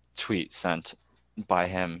the tweet sent by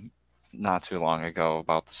him not too long ago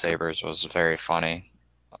about the Sabres was very funny.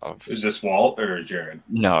 Is this Walt or Jared?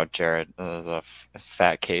 No, Jared. The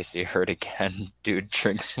fat Casey heard again. Dude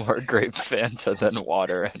drinks more grape Fanta than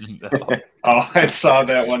water and milk. Oh, I saw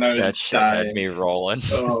that when I was that shit had me rolling.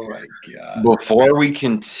 Oh my god! Before we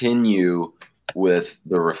continue with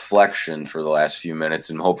the reflection for the last few minutes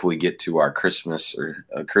and hopefully get to our Christmas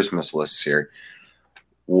lists here,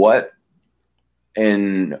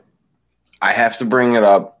 and I have to bring it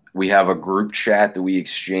up. We have a group chat that we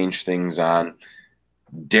exchange things on.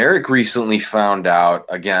 Derek recently found out,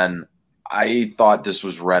 again, I thought this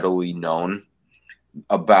was readily known,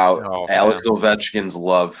 about Alex Ovechkin's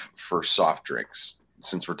love for soft drinks,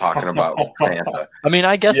 since we're talking about Fanta. I mean,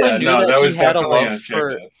 I guess I knew that he had a love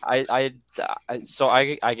for so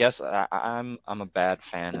I guess I'm a bad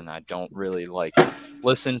fan, and I don't really like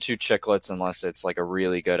listen to Chiclets unless it's like a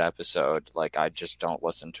really good episode. Like, I just don't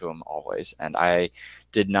listen to them always, and I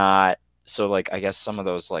did not. So, like, I guess some of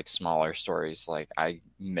those, like, smaller stories, like, I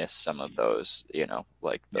miss some of those, you know,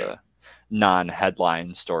 like the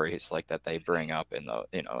non-headline stories, like, that they bring up in the,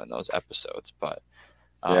 you know, in those episodes. But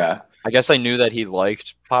I guess I knew that he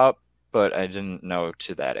liked pop, but I didn't know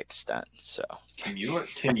to that extent. So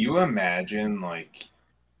can you imagine, like,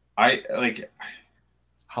 I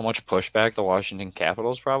how much pushback the Washington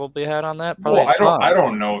Capitals probably had on that. Probably I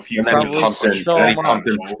don't know if you probably pumped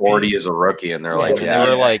in 40 as a rookie, and they're like, they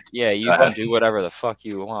were like, yeah, you can do whatever the fuck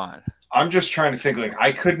you want. I'm just trying to think, like,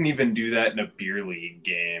 I couldn't even do that in a beer league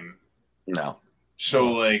game. No. So,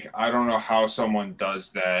 like, I don't know how someone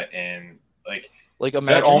does that, and like imagine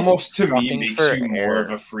that almost to me makes you more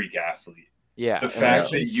of a freak athlete. Yeah, the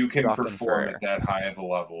fact that you can perform at that high of a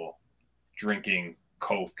level, drinking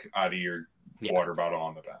Coke out of your water bottle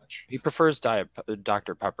on the bench. He prefers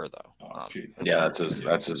Dr. Pepper though. Yeah, that's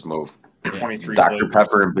his move. 23 Dr.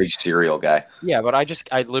 Pepper and big cereal guy. Yeah, but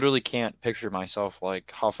I literally can't picture myself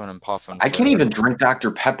like huffing and puffing. I can't even drink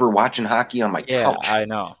Dr. Pepper watching hockey on my couch. Yeah, I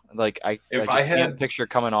know. Like I can't picture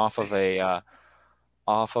coming off of a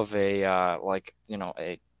like, you know,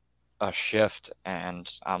 a shift,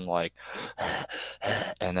 and I'm like,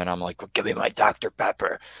 and then I'm like, well, give me my Dr.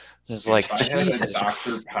 Pepper. It's like, Jesus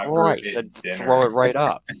Christ, I'd throw it right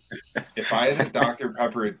up. If I had a Dr.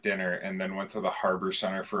 Pepper at dinner and then went to the Harbor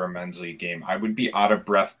Center for a men's league game, I would be out of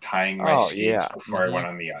breath tying my skates before I went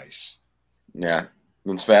on the ice. Yeah,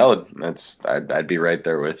 that's valid. I'd be right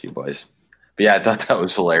there with you, boys. But yeah, I thought that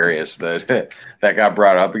was hilarious that that got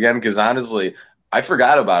brought up again, because honestly, I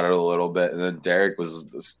forgot about it a little bit, and then Derek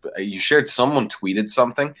you shared, someone tweeted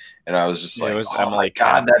something, and I was just like, it was oh Emily my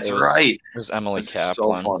God, that's right. It was Emily Kaplan.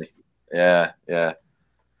 So funny. Yeah.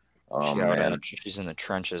 She's in the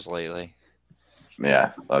trenches lately.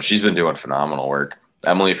 Yeah, she's been doing phenomenal work.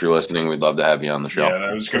 Emily, if you're listening, we'd love to have you on the show. Yeah,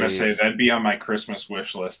 I was going to say, that'd be on my Christmas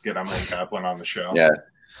wish list, get Emily Kaplan on the show. Yeah.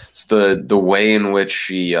 It's the way in which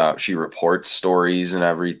she reports stories and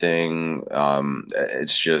everything.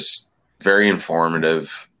 It's just very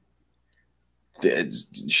informative.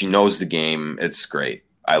 She knows the game. It's great.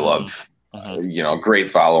 I love, great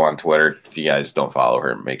follow on Twitter. If you guys don't follow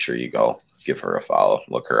her, make sure you go give her a follow.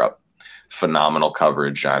 Look her up. Phenomenal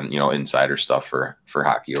coverage on, insider stuff for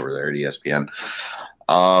hockey over there at ESPN.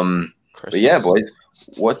 But yeah, boys,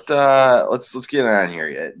 let's get on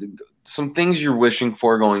here. Some things you're wishing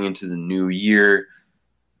for going into the new year.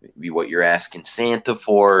 Maybe what you're asking Santa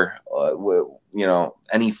for.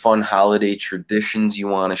 Any fun holiday traditions you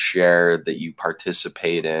want to share that you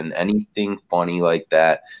participate in, anything funny like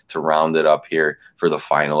that to round it up here for the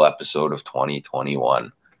final episode of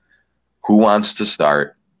 2021. Who wants to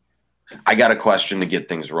start? I got a question to get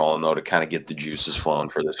things rolling, though, to kind of get the juices flowing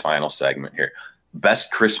for this final segment here.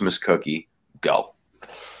 Best Christmas cookie, go.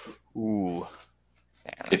 Ooh.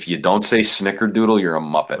 If you don't say Snickerdoodle, you're a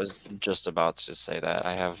Muppet. I was just about to say that.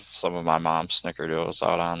 I have some of my mom's Snickerdoodles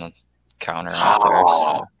out on the counter out there.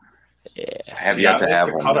 So, yeah. I have yet to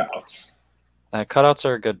have one. Cutouts. Cutouts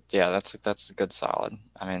are good. Yeah, that's a good solid.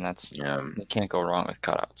 I mean, you can't go wrong with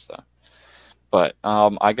cutouts, though. But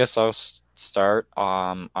I guess I'll start.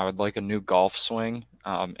 I would like a new golf swing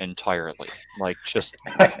entirely.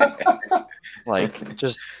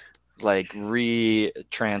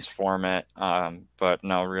 Re-transform it. But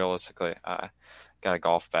no, realistically, got a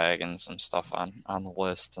golf bag and some stuff on the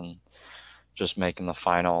list, and just making the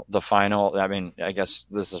final. I mean, I guess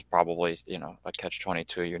this is probably, a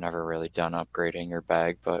catch-22. You're never really done upgrading your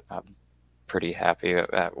bag, but I'm pretty happy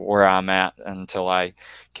at where I'm at until I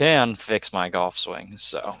can fix my golf swing.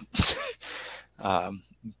 So,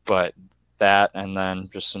 but that, and then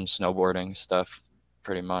just some snowboarding stuff,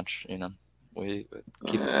 pretty much, we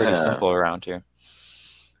keep it pretty simple around here.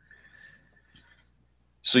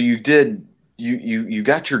 So you did, you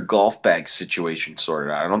got your golf bag situation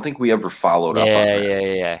sorted out. I don't think we ever followed up on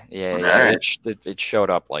that. Yeah. Right. It showed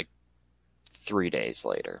up like 3 days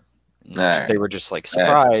later. Right. They were just like,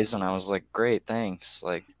 surprise, and I was like, great, thanks.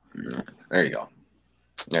 Like, there you go.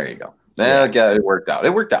 Yeah, it worked out.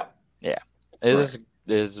 Yeah, it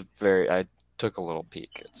is very. I took a little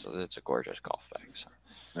peek. It's a gorgeous golf bag. So.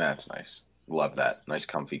 That's nice. Love that. Nice,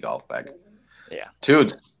 comfy golf bag. Yeah.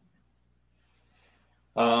 Tudes.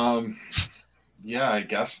 Yeah, I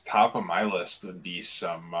guess top of my list would be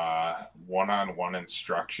some one-on-one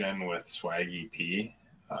instruction with Swaggy P.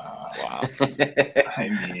 Wow. I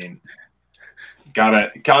mean, gotta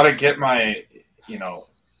get my,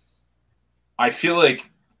 I feel like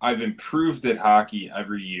I've improved at hockey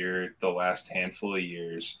every year the last handful of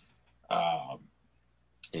years.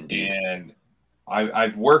 Indeed. And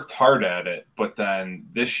I've worked hard at it, but then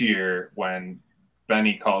this year when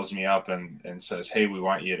Benny calls me up and says, hey, we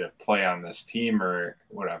want you to play on this team or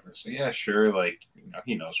whatever. So yeah, sure. Like,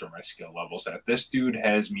 he knows where my skill level's at. This dude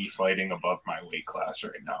has me fighting above my weight class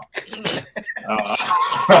right now.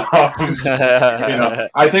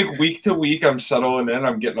 I think week to week I'm settling in.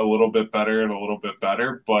 I'm getting a little bit better and a little bit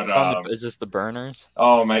better. But is this the Burners?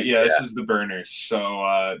 Oh my, yeah, this is the Burners.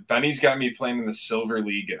 So Benny's got me playing in the Silver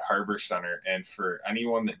League at Harbor Center. And for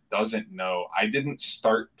anyone that doesn't know, I didn't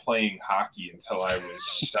start playing hockey until I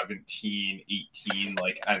was 17, 18,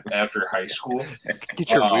 like after high school.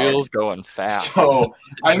 Get your wheels going fast. So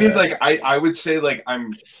I mean, like I would say, like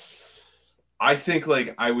I think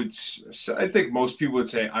most people would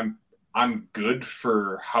say I'm good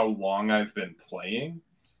for how long I've been playing,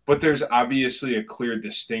 but there's obviously a clear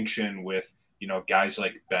distinction with, guys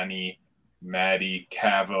like Benny, Maddie,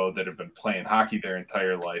 Cavo that have been playing hockey their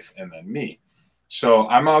entire life, and then me. So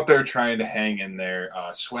I'm out there trying to hang in there.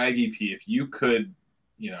 Swaggy P, if you could,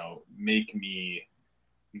 make me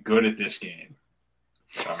good at this game,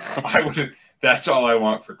 I would. That's all I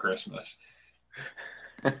want for Christmas.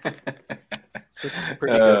 It's a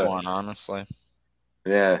pretty good one, honestly.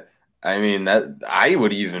 Yeah, I mean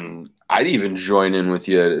I'd even join in with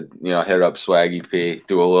you. Hit up Swaggy P,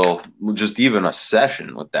 do a little, just even a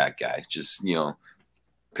session with that guy. Just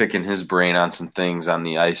picking his brain on some things on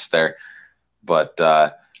the ice there. But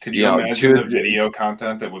could you imagine the video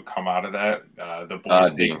content that would come out of that? The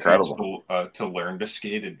boys be incredible to learn to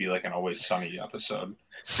skate. It'd be like an Always Sunny episode.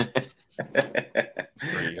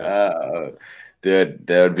 Dude,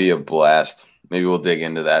 that would be a blast. Maybe we'll dig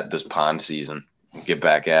into that this pond season. Get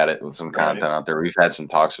back at it with some content out there. We've had some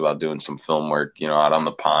talks about doing some film work, out on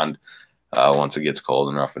the pond once it gets cold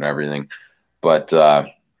enough and everything. But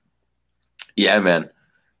yeah, man,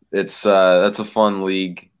 that's a fun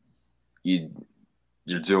league.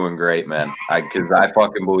 You're doing great, man. Because I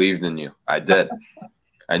fucking believed in you. I did.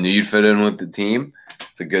 I knew you'd fit in with the team.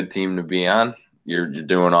 It's a good team to be on. You're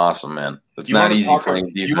doing awesome, man. It's not easy playing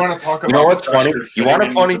defense. You want to talk about what's funny? You want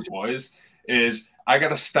a funny boys is I got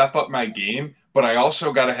to step up my game, but I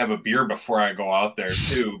also got to have a beer before I go out there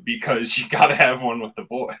too, because you got to have one with the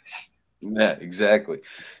boys. Yeah, exactly.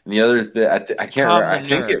 And the other thing, I can't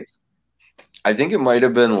remember. I think it might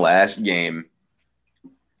have been last game.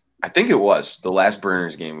 I think it was the last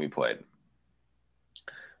Burners game we played.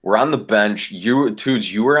 We're on the bench.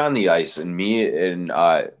 Toots, you were on the ice, and me and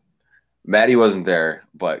Maddie wasn't there,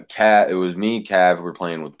 but it was me, Cav, we're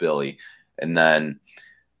playing with Billy. And then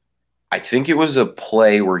I think it was a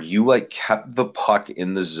play where you kept the puck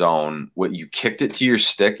in the zone. You kicked it to your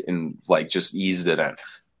stick and just eased it in.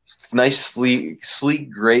 It's a nice,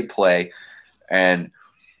 sleek, great play. And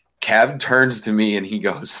Cav turns to me and he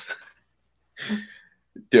goes,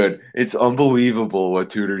 dude, it's unbelievable what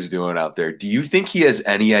Tudor's doing out there. Do you think he has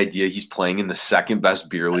any idea he's playing in the second best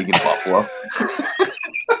beer league in Buffalo?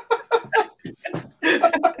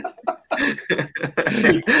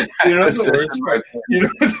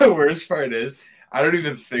 The worst part is? I don't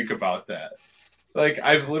even think about that.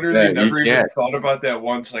 I've literally never even thought about that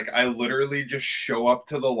once. I literally just show up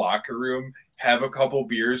to the locker room, have a couple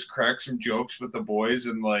beers, crack some jokes with the boys,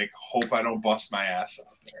 and hope I don't bust my ass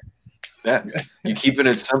out there. Yeah, you're keeping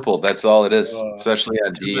it simple. That's all it is, especially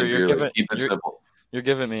at D. Keep it simple. You're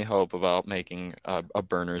giving me hope about making a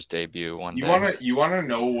Burners debut one day. You want to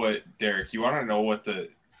know what, Derek? You want to know what the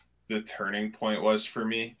turning point was for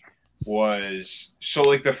me?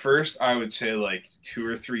 The first, I would say 2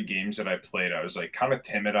 or 3 games that I played, I was kind of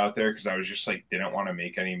timid out there because I was just didn't want to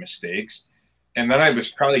make any mistakes. And then I was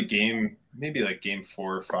probably game 4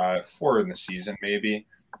 or 5, 4 in the season maybe.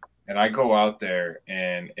 And I go out there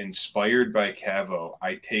and, inspired by Cavo,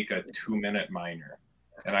 I take a 2-minute minor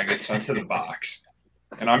and I get sent to the box.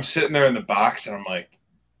 And I'm sitting there in the box and I'm like,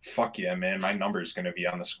 fuck yeah, man, my number is going to be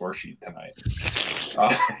on the score sheet tonight.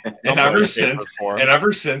 And ever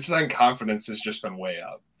since then, confidence has just been way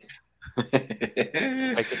up.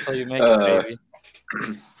 I can tell you make it,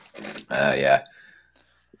 baby. Yeah.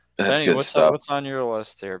 That's Benny, good stuff. What's on your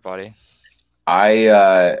list here, buddy?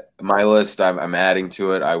 My list, I'm adding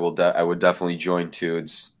to it. I would definitely join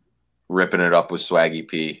Tudes, ripping it up with Swaggy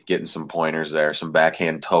P, getting some pointers there, some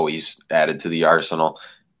backhand toeies added to the arsenal,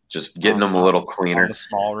 just getting them a little cleaner. On the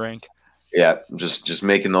small rink. Yeah, just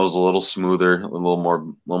making those a little smoother, a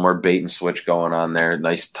little more bait and switch going on there.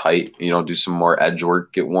 Nice tight, do some more edge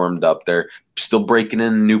work, get warmed up there. Still breaking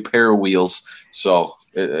in a new pair of wheels, so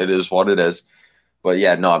it is what it is. But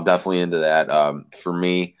yeah, no, I'm definitely into that. For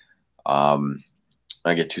me, I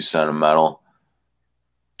get too sentimental.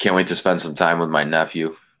 Can't wait to spend some time with my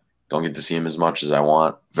nephew. Don't get to see him as much as I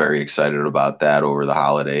want. Very excited about that over the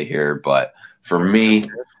holiday here. But for me,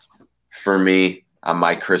 on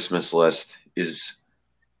my Christmas list is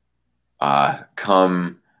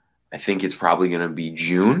come, I think it's probably going to be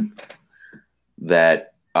June,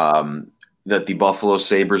 that the Buffalo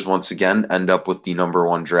Sabres once again end up with the number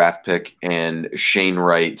 1 draft pick, and Shane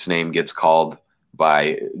Wright's name gets called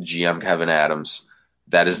by GM Kevin Adams.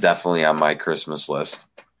 That is definitely on my Christmas list.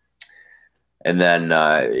 And then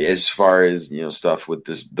as far as, stuff with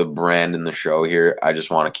the brand and the show here, I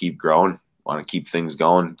just want to keep growing, want to keep things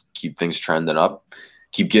going, keep things trending up,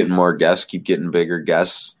 keep getting more guests, keep getting bigger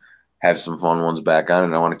guests, have some fun ones back on,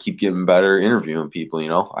 and I want to keep getting better interviewing people.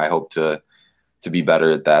 I hope to be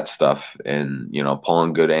better at that stuff and,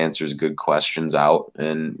 pulling good answers, good questions out,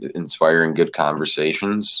 and inspiring good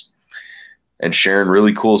conversations and sharing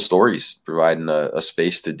really cool stories, providing a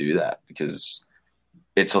space to do that, because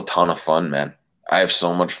it's a ton of fun, man. I have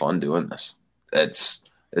so much fun doing this.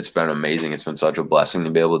 It's been amazing. It's been such a blessing to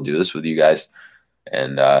be able to do this with you guys.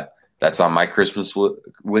 And that's on my Christmas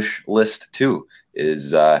wish list too,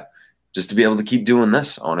 is just to be able to keep doing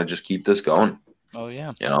this. I want to just keep this going. Oh,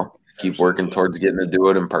 yeah. Keep working towards getting to do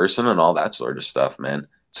it in person and all that sort of stuff, man.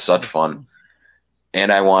 It's such fun.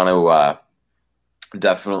 And I want to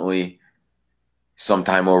definitely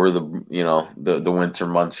sometime over the winter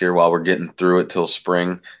months here, while we're getting through it till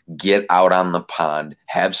spring, get out on the pond,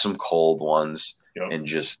 have some cold ones, and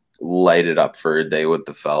just light it up for a day with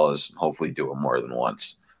the fellas, and hopefully do it more than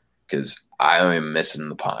once, because I am missing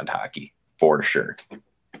the pond hockey for sure.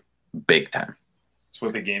 Big time. That's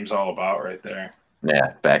what the game's all about right there.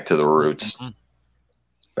 Yeah, back to the roots. Mm-hmm.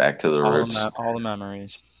 Back to the roots. All the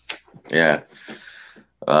memories. Yeah.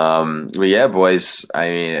 But yeah, boys, I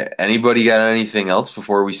mean, anybody got anything else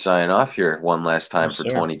before we sign off here one last time for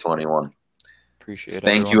 2021? Appreciate it.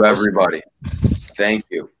 Thank you, everybody. Thank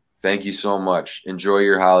you. Thank you so much. Enjoy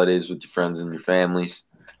your holidays with your friends and your families.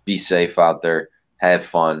 Be safe out there. Have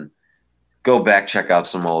fun. Go back, check out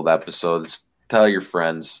some old episodes. Tell your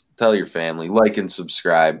friends, tell your family, like and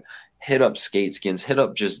subscribe. Hit up Skate Skins, hit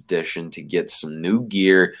up Just Dishing to get some new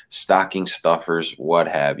gear, stocking stuffers, what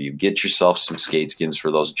have you. Get yourself some Skate Skins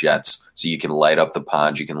for those Jets so you can light up the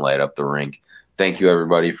pond, you can light up the rink. Thank you,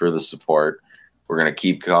 everybody, for the support. We're going to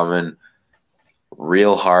keep coming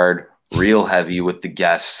real hard, real heavy with the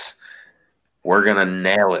guests. We're going to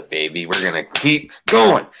nail it, baby. We're going to keep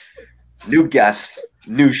going. New guests,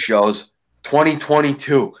 new shows,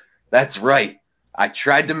 2022. That's right. I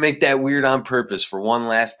tried to make that weird on purpose for one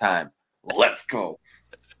last time. Let's go.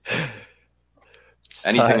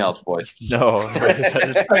 Anything else, boys? No.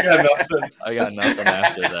 I got nothing. I got nothing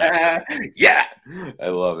after that. Yeah. I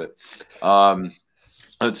love it.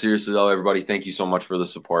 But seriously, though, everybody, thank you so much for the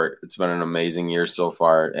support. It's been an amazing year so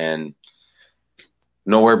far, and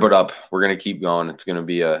nowhere but up. We're going to keep going. It's going to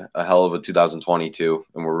be a hell of a 2022,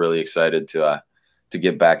 and we're really excited to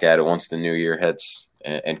get back at it once the new year hits,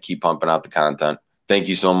 and keep pumping out the content. Thank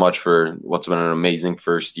you so much for what's been an amazing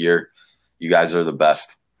first year. You guys are the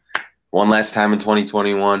best. One last time in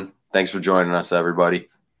 2021. Thanks for joining us, everybody.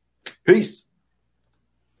 Peace.